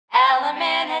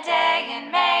A Day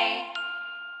in May.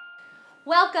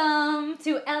 Welcome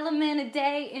to Element a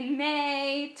Day in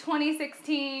May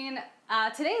 2016.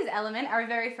 Today's element, our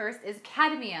very first, is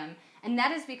cadmium. And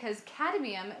that is because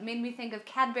cadmium made me think of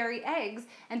Cadbury eggs,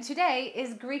 and today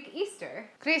is Greek Easter.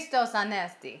 Christos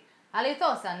Anesti,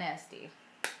 Alithos Anesti.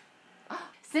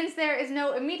 Since there is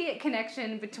no immediate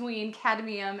connection between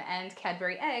cadmium and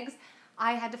Cadbury eggs,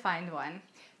 I had to find one.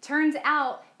 Turns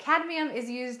out cadmium is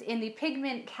used in the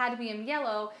pigment cadmium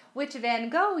yellow, which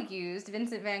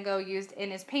Vincent van Gogh used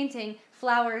in his painting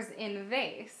Flowers in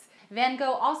Vase. Van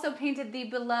Gogh also painted the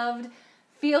beloved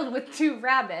Field with Two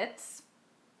Rabbits.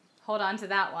 Hold on to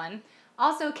that one.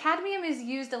 Also, cadmium is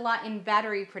used a lot in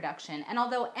battery production, and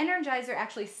although Energizer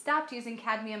actually stopped using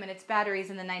cadmium in its batteries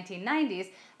in the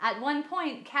 1990s, at one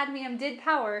point cadmium did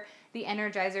power the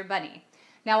Energizer Bunny.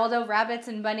 Now, although rabbits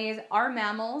and bunnies are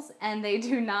mammals and they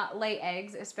do not lay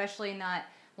eggs, especially not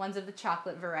ones of the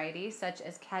chocolate variety, such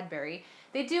as Cadbury,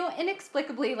 they do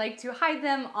inexplicably like to hide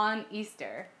them on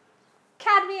Easter.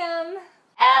 Cadmium!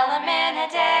 Element a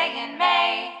Day in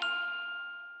May.